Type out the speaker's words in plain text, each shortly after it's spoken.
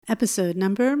episode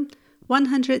number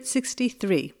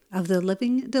 163 of the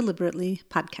Living Deliberately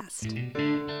podcast.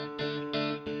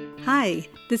 Hi,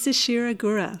 this is Shira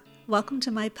Gura. Welcome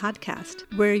to my podcast,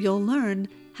 where you'll learn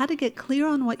how to get clear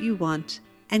on what you want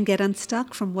and get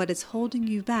unstuck from what is holding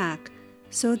you back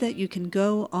so that you can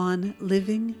go on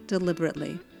living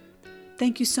deliberately.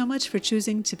 Thank you so much for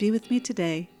choosing to be with me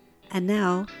today. And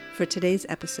now for today's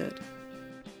episode.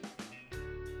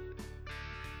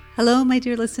 Hello, my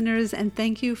dear listeners, and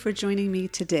thank you for joining me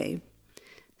today.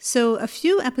 So a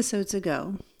few episodes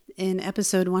ago, in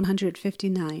episode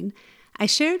 159, I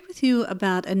shared with you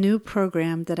about a new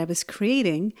program that I was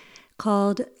creating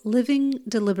called Living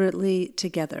Deliberately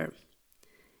Together.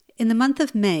 In the month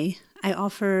of May, I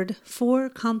offered 4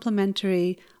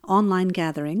 complimentary online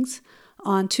gatherings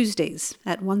on Tuesdays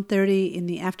at 1:30 in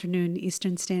the afternoon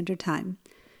Eastern Standard Time,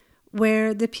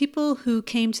 where the people who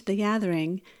came to the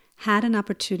gathering had an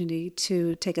opportunity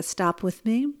to take a stop with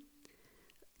me,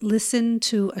 listen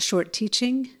to a short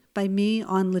teaching by me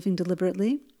on living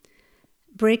deliberately,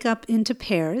 break up into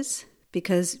pairs,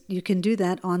 because you can do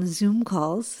that on Zoom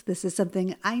calls. This is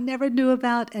something I never knew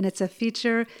about, and it's a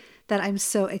feature that I'm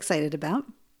so excited about.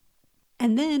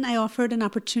 And then I offered an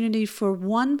opportunity for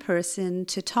one person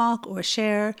to talk or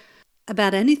share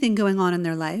about anything going on in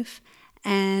their life,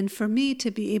 and for me to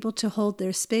be able to hold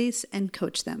their space and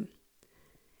coach them.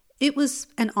 It was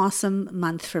an awesome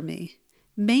month for me,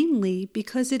 mainly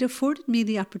because it afforded me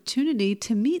the opportunity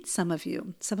to meet some of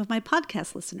you, some of my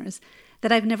podcast listeners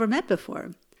that I've never met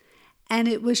before. And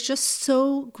it was just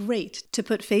so great to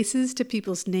put faces to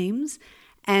people's names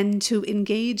and to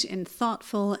engage in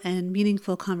thoughtful and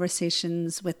meaningful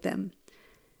conversations with them.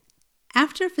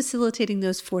 After facilitating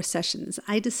those 4 sessions,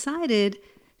 I decided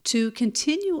to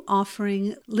continue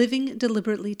offering Living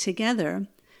Deliberately Together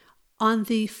on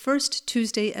the first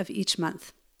Tuesday of each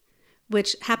month,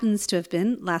 which happens to have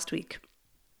been last week.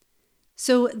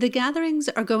 So the gatherings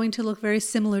are going to look very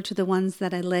similar to the ones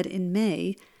that I led in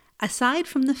May, aside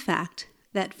from the fact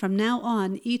that from now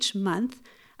on each month,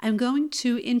 I'm going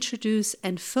to introduce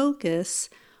and focus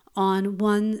on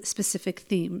one specific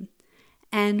theme.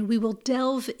 And we will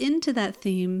delve into that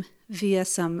theme via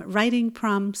some writing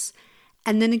prompts.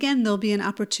 And then again, there'll be an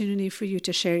opportunity for you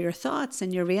to share your thoughts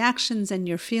and your reactions and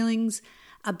your feelings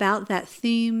about that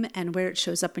theme and where it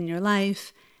shows up in your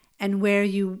life and where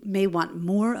you may want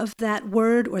more of that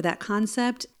word or that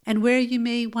concept and where you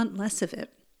may want less of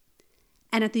it.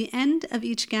 And at the end of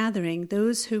each gathering,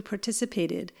 those who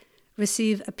participated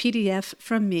receive a PDF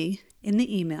from me in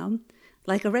the email,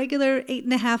 like a regular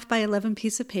 8.5 by 11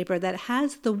 piece of paper that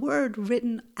has the word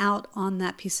written out on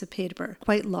that piece of paper,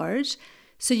 quite large.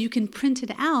 So you can print it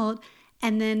out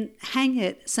and then hang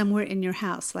it somewhere in your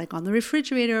house, like on the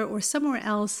refrigerator or somewhere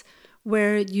else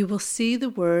where you will see the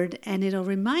word and it'll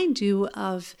remind you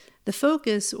of the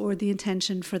focus or the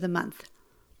intention for the month.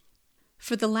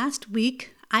 For the last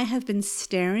week, I have been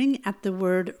staring at the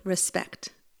word respect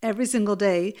every single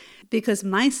day because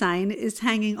my sign is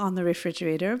hanging on the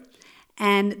refrigerator,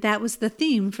 and that was the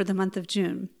theme for the month of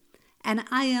June. And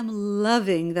I am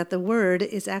loving that the word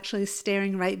is actually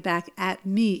staring right back at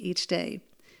me each day.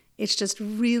 It's just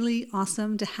really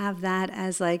awesome to have that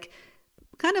as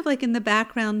kind of in the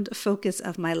background focus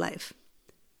of my life.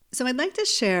 So I'd like to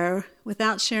share,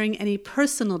 without sharing any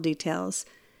personal details,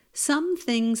 some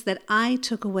things that I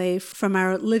took away from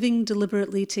our Living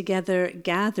Deliberately Together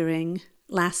gathering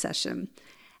last session.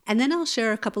 And then I'll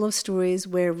share a couple of stories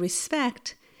where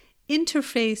respect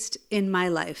interfaced in my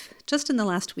life just in the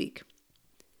last week.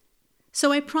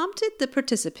 So I prompted the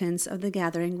participants of the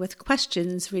gathering with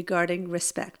questions regarding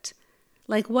respect,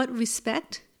 like what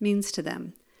respect means to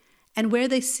them, and where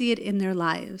they see it in their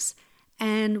lives,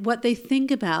 and what they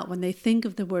think about when they think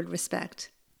of the word respect.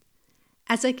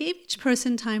 As I gave each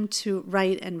person time to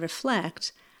write and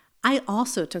reflect, I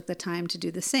also took the time to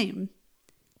do the same.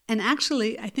 And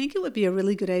actually, I think it would be a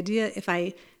really good idea if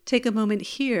I take a moment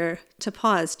here to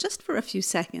pause just for a few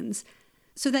seconds,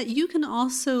 so that you can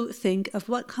also think of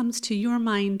what comes to your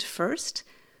mind first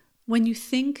when you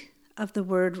think of the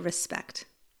word respect.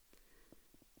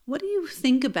 What do you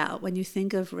think about when you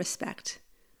think of respect?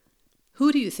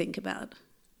 Who do you think about?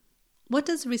 What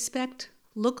does respect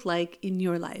look like in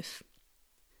your life?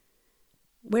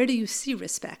 Where do you see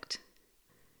respect?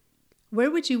 Where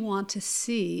would you want to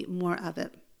see more of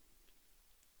it?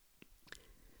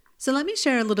 So let me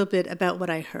share a little bit about what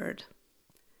I heard.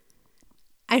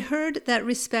 I heard that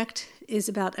respect is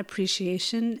about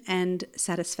appreciation and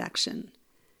satisfaction.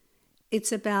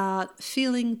 It's about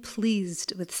feeling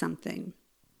pleased with something.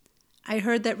 I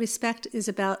heard that respect is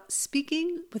about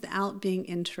speaking without being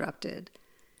interrupted.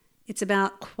 It's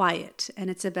about quiet, and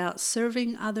it's about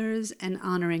serving others and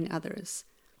honoring others.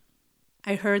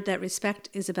 I heard that respect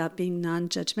is about being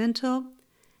non-judgmental,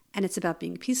 and it's about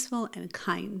being peaceful and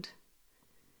kind.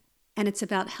 And it's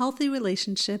about healthy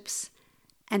relationships,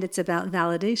 and it's about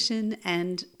validation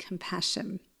and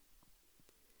compassion.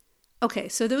 Okay,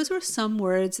 so those were some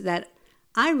words that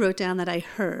I wrote down that I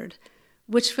heard,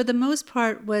 which for the most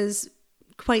part was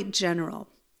quite general,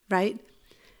 right?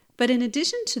 But in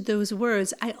addition to those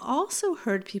words, I also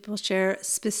heard people share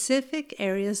specific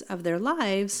areas of their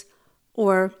lives,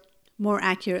 or more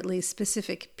accurately,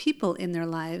 specific people in their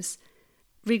lives,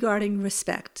 regarding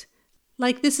respect.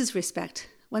 Like, this is respect,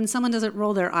 when someone doesn't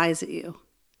roll their eyes at you,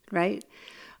 right?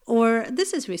 Or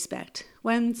this is respect,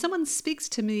 when someone speaks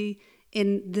to me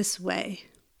in this way.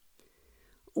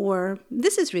 Or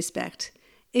this is respect,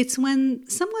 it's when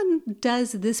someone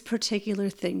does this particular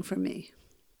thing for me.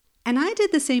 And I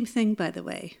did the same thing, by the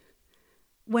way.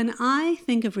 When I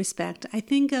think of respect, I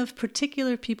think of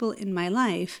particular people in my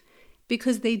life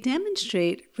because they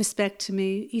demonstrate respect to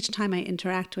me each time I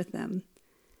interact with them.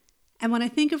 And when I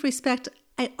think of respect,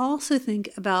 I also think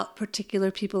about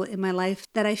particular people in my life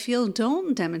that I feel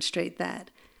don't demonstrate that,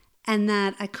 and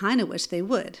that I kind of wish they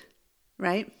would,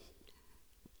 right?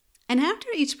 And after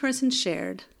each person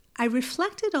shared, I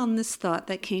reflected on this thought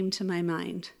that came to my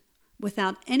mind,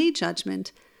 without any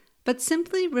judgment, but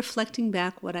simply reflecting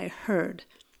back what I heard.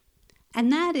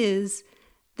 And that is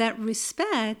that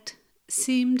respect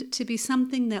seemed to be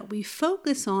something that we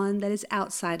focus on that is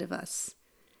outside of us,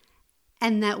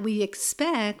 and that we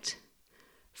expect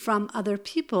from other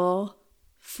people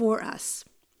for us.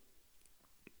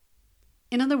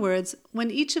 In other words, when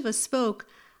each of us spoke,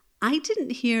 I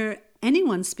didn't hear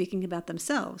anyone speaking about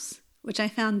themselves, which I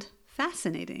found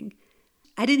fascinating.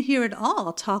 I didn't hear at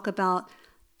all talk about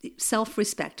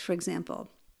self-respect, for example.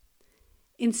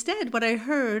 Instead, what I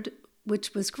heard,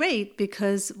 which was great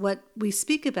because what we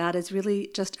speak about is really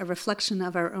just a reflection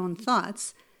of our own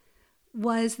thoughts,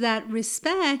 was that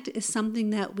respect is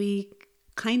something that we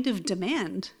kind of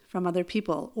demand from other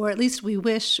people, or at least we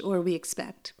wish or we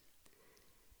expect.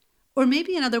 Or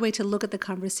maybe another way to look at the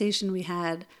conversation we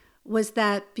had was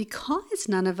that because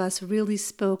none of us really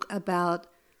spoke about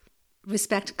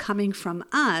respect coming from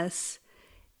us,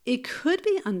 it could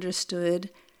be understood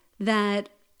that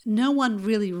no one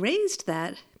really raised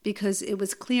that because it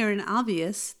was clear and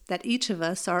obvious that each of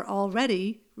us are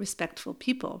already respectful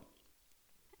people.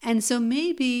 And so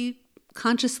maybe,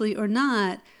 consciously or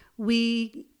not,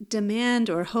 we demand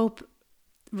or hope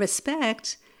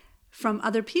respect from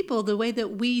other people the way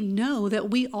that we know that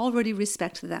we already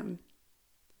respect them.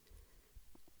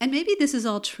 And maybe this is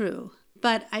all true,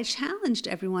 but I challenged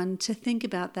everyone to think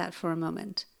about that for a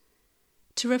moment,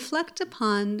 to reflect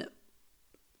upon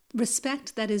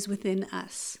respect that is within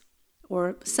us,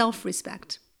 or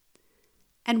self-respect,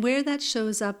 and where that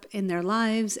shows up in their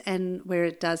lives and where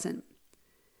it doesn't.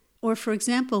 Or, for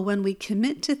example, when we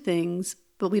commit to things,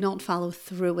 but we don't follow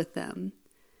through with them.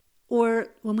 Or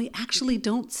when we actually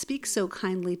don't speak so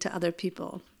kindly to other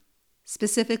people,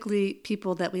 specifically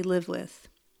people that we live with.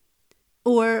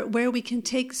 Or where we can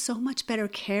take so much better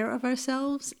care of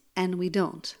ourselves and we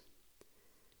don't.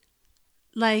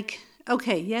 Like,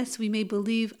 okay, yes, we may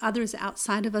believe others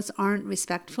outside of us aren't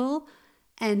respectful,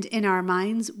 and in our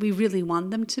minds, we really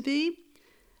want them to be.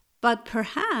 But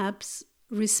perhaps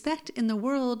respect in the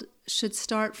world should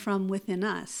start from within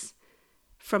us,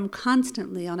 from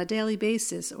constantly, on a daily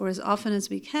basis, or as often as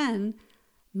we can,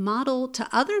 model to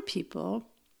other people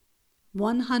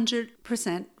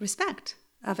 100% respect,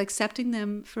 of accepting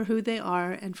them for who they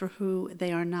are and for who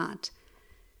they are not.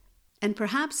 And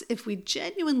perhaps if we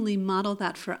genuinely model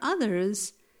that for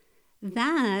others,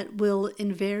 that will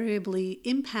invariably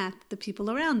impact the people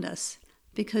around us,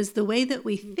 because the way that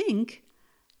we think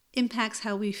impacts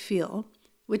how we feel,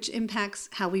 which impacts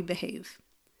how we behave.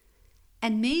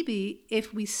 And maybe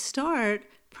if we start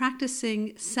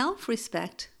practicing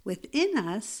self-respect within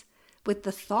us, with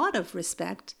the thought of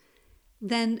respect,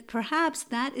 then perhaps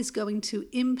that is going to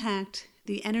impact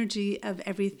the energy of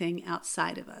everything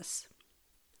outside of us.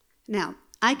 Now,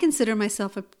 I consider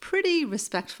myself a pretty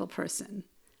respectful person.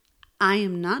 I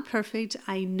am not perfect.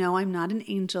 I know I'm not an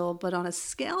angel, but on a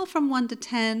scale from 1 to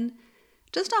 10,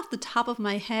 just off the top of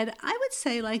my head, I would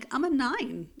say I'm a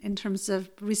 9 in terms of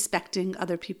respecting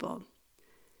other people.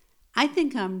 I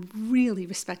think I'm really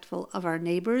respectful of our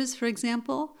neighbors, for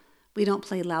example. We don't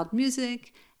play loud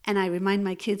music, and I remind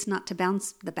my kids not to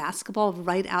bounce the basketball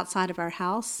right outside of our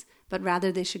house, but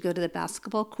rather they should go to the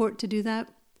basketball court to do that.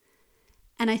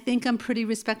 And I think I'm pretty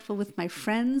respectful with my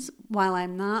friends. While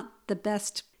I'm not the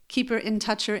best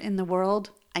keeper-in-toucher in the world,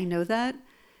 I know that.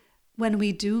 When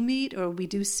we do meet or we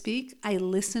do speak, I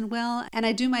listen well and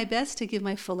I do my best to give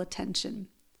my full attention.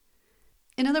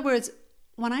 In other words,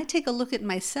 when I take a look at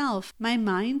myself, my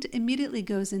mind immediately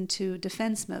goes into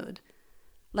defense mode.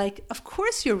 Like, of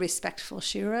course you're respectful,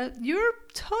 Shira. You're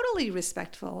totally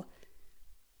respectful,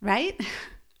 right?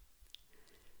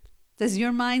 Does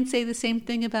your mind say the same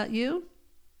thing about you?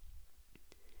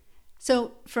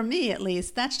 So for me, at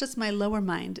least, that's just my lower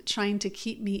mind trying to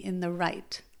keep me in the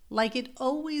right, like it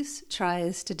always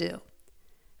tries to do,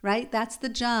 right? That's the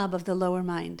job of the lower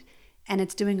mind, and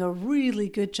it's doing a really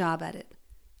good job at it.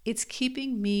 It's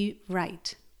keeping me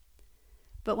right.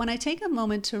 But when I take a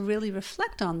moment to really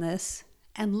reflect on this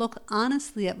and look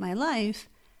honestly at my life,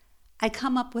 I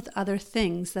come up with other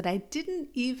things that I didn't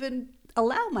even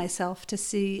allow myself to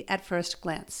see at first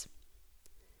glance.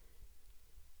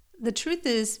 The truth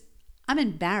is, I'm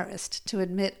embarrassed to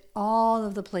admit all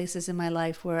of the places in my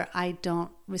life where I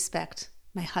don't respect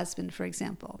my husband, for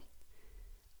example,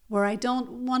 where I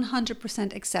don't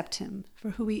 100% accept him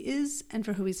for who he is and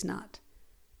for who he's not.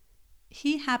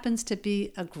 He happens to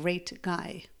be a great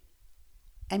guy.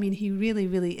 I mean, he really,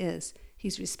 really is.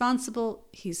 He's responsible,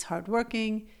 he's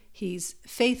hardworking, he's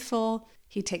faithful,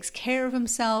 he takes care of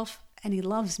himself, and he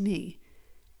loves me.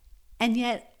 And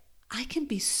yet, I can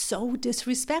be so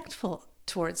disrespectful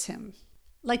towards him.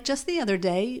 Like just the other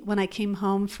day when I came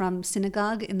home from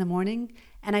synagogue in the morning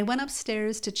and I went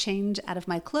upstairs to change out of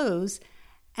my clothes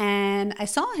and I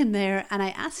saw him there and I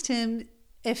asked him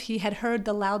if he had heard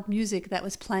the loud music that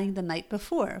was playing the night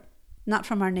before, not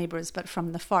from our neighbors, but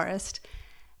from the forest.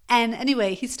 And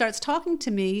anyway, he starts talking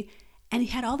to me and he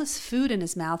had all this food in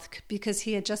his mouth because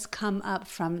he had just come up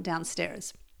from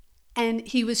downstairs. And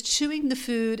he was chewing the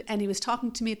food and he was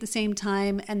talking to me at the same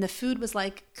time, and the food was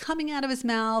like coming out of his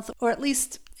mouth, or at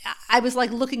least I was like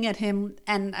looking at him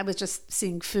and I was just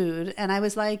seeing food. And I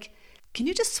was like, can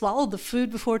you just swallow the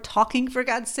food before talking, for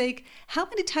God's sake? How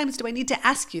many times do I need to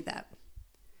ask you that?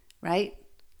 Right?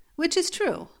 Which is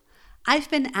true. I've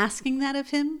been asking that of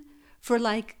him for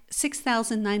like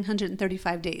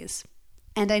 6,935 days.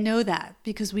 And I know that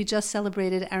because we just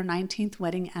celebrated our 19th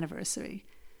wedding anniversary.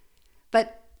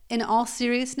 But in all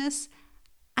seriousness,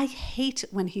 I hate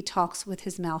when he talks with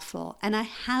his mouth full, and I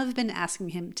have been asking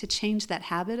him to change that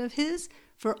habit of his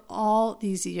for all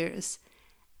these years.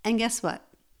 And guess what?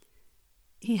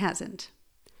 He hasn't.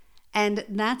 And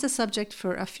that's a subject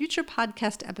for a future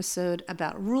podcast episode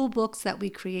about rule books that we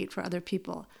create for other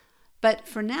people. But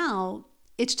for now,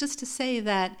 it's just to say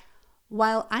that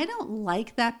while I don't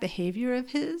like that behavior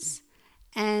of his,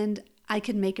 and I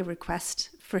can make a request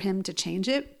for him to change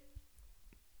it,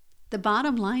 the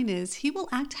bottom line is he will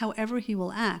act however he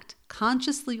will act,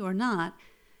 consciously or not,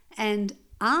 and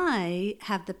I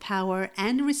have the power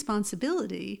and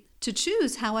responsibility to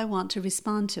choose how I want to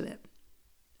respond to it.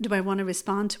 Do I want to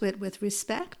respond to it with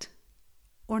respect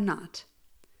or not?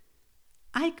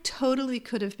 I totally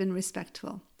could have been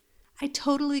respectful. I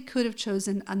totally could have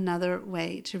chosen another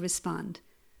way to respond.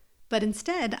 But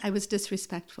instead, I was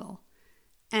disrespectful.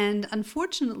 And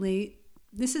unfortunately,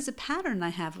 this is a pattern I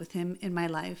have with him in my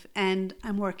life, and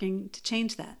I'm working to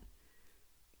change that.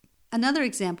 Another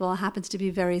example happens to be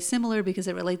very similar because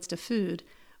it relates to food,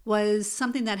 was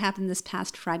something that happened this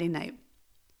past Friday night.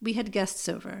 We had guests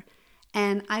over,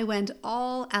 and I went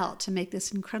all out to make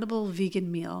this incredible vegan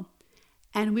meal.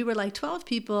 And we were like 12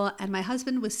 people, and my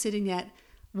husband was sitting at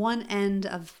one end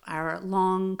of our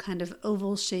long kind of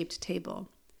oval-shaped table.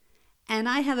 And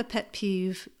I have a pet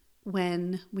peeve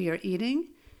when we are eating.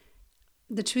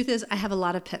 The truth is, I have a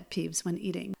lot of pet peeves when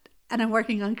eating, and I'm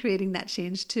working on creating that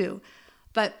change too.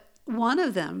 But one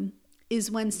of them is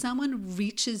when someone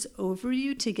reaches over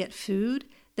you to get food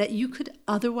that you could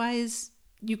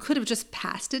have just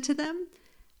passed it to them.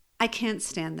 I can't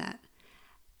stand that.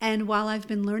 And while I've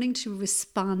been learning to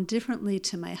respond differently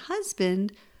to my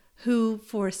husband, who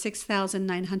for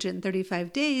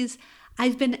 6,935 days,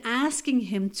 I've been asking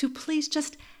him to please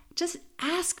just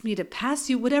ask me to pass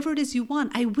you whatever it is you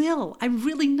want. I will. I'm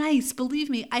really nice. Believe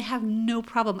me, I have no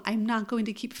problem. I'm not going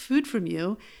to keep food from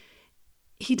you.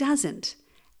 He doesn't.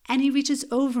 And he reaches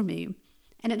over me.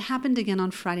 And it happened again on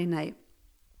Friday night.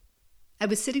 I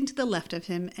was sitting to the left of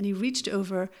him, and he reached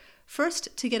over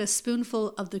first to get a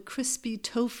spoonful of the crispy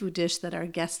tofu dish that our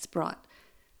guests brought.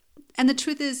 And the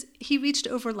truth is, he reached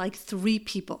over like 3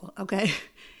 people, okay?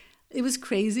 It was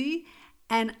crazy.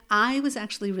 And I was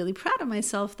actually really proud of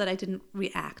myself that I didn't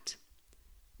react.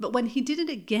 But when he did it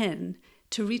again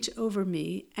to reach over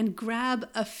me and grab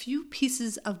a few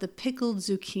pieces of the pickled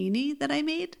zucchini that I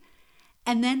made,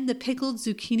 and then the pickled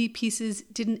zucchini pieces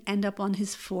didn't end up on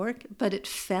his fork, but it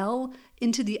fell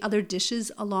into the other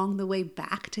dishes along the way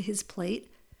back to his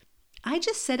plate, I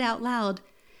just said out loud,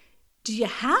 do you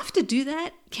have to do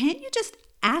that? Can't you just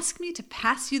ask me to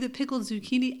pass you the pickled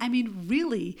zucchini? I mean,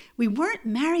 really, we weren't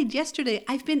married yesterday.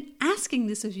 I've been asking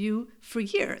this of you for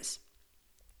years.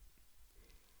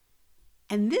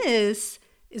 And this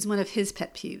is one of his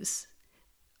pet peeves.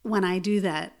 When I do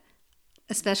that,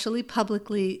 especially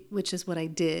publicly, which is what I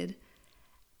did.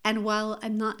 And while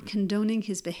I'm not condoning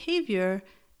his behavior,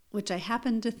 which I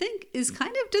happen to think is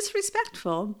kind of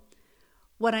disrespectful,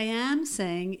 what I am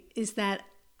saying is that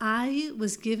I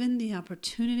was given the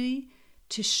opportunity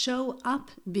to show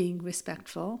up being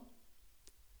respectful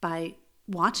by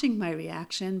watching my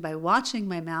reaction, by watching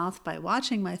my mouth, by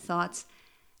watching my thoughts,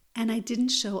 and I didn't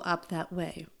show up that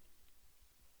way.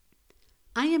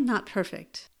 I am not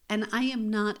perfect, and I am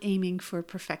not aiming for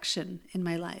perfection in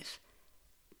my life,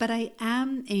 but I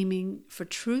am aiming for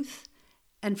truth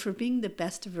and for being the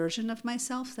best version of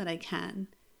myself that I can,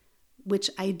 which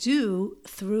I do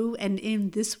through and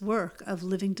in this work of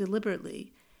living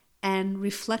deliberately and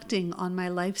reflecting on my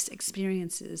life's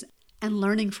experiences and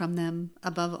learning from them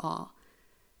above all.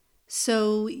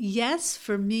 So yes,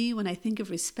 for me, when I think of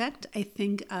respect, I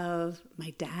think of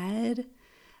my dad,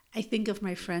 I think of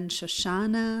my friend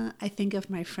Shoshana, I think of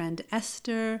my friend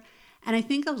Esther, and I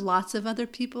think of lots of other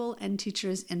people and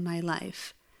teachers in my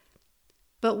life.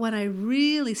 But when I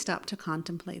really stop to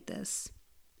contemplate this,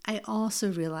 I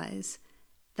also realize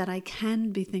that I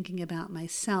can be thinking about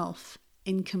myself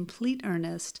in complete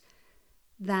earnest,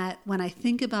 that when I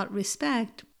think about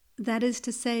respect, that is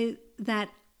to say that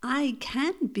I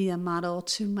can be a model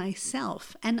to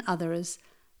myself and others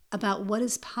about what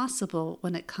is possible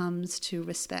when it comes to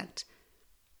respect.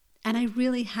 And I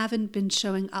really haven't been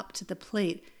showing up to the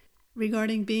plate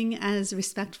regarding being as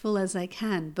respectful as I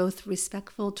can, both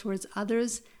respectful towards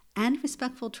others and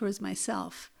respectful towards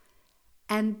myself.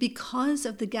 And because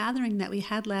of the gathering that we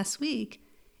had last week,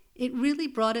 it really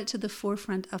brought it to the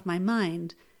forefront of my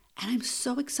mind. And I'm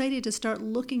so excited to start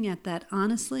looking at that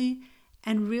honestly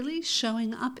and really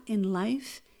showing up in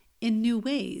life in new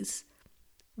ways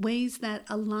that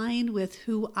align with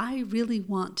who I really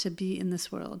want to be in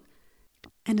this world.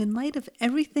 And in light of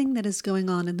everything that is going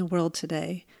on in the world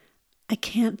today, I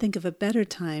can't think of a better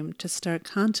time to start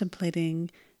contemplating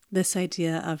this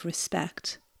idea of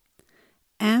respect.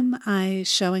 Am I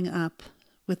showing up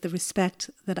with the respect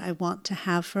that I want to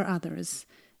have for others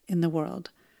in the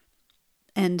world?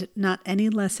 And not any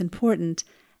less important,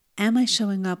 am I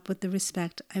showing up with the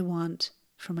respect I want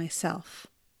for myself?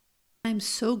 I'm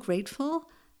so grateful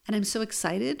and I'm so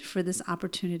excited for this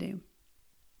opportunity.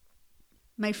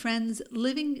 My friends,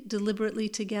 living deliberately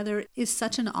together is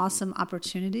such an awesome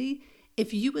opportunity.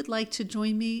 If you would like to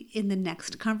join me in the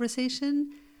next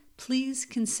conversation, please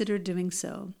consider doing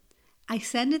so. I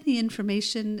send in the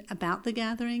information about the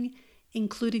gathering,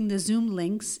 including the Zoom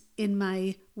links, in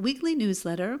my weekly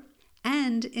newsletter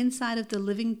and inside of the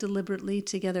Living Deliberately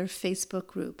Together Facebook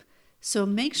group. So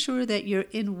make sure that you're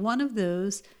in one of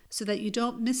those so that you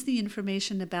don't miss the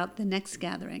information about the next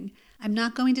gathering. I'm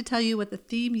not going to tell you what the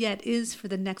theme yet is for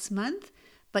the next month,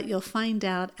 but you'll find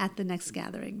out at the next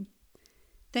gathering.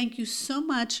 Thank you so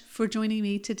much for joining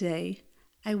me today.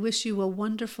 I wish you a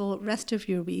wonderful rest of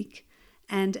your week.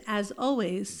 And as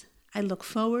always, I look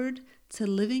forward to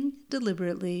living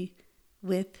deliberately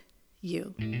with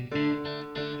you.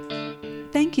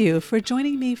 Thank you for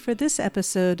joining me for this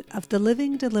episode of the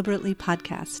Living Deliberately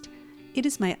podcast. It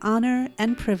is my honor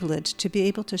and privilege to be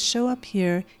able to show up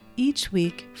here each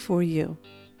week for you.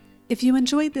 If you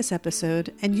enjoyed this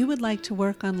episode and you would like to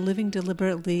work on living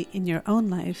deliberately in your own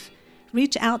life,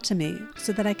 reach out to me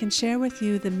so that I can share with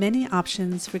you the many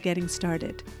options for getting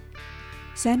started.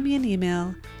 Send me an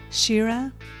email,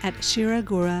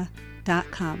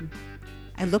 shira@shiragura.com.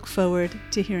 I look forward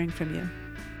to hearing from you.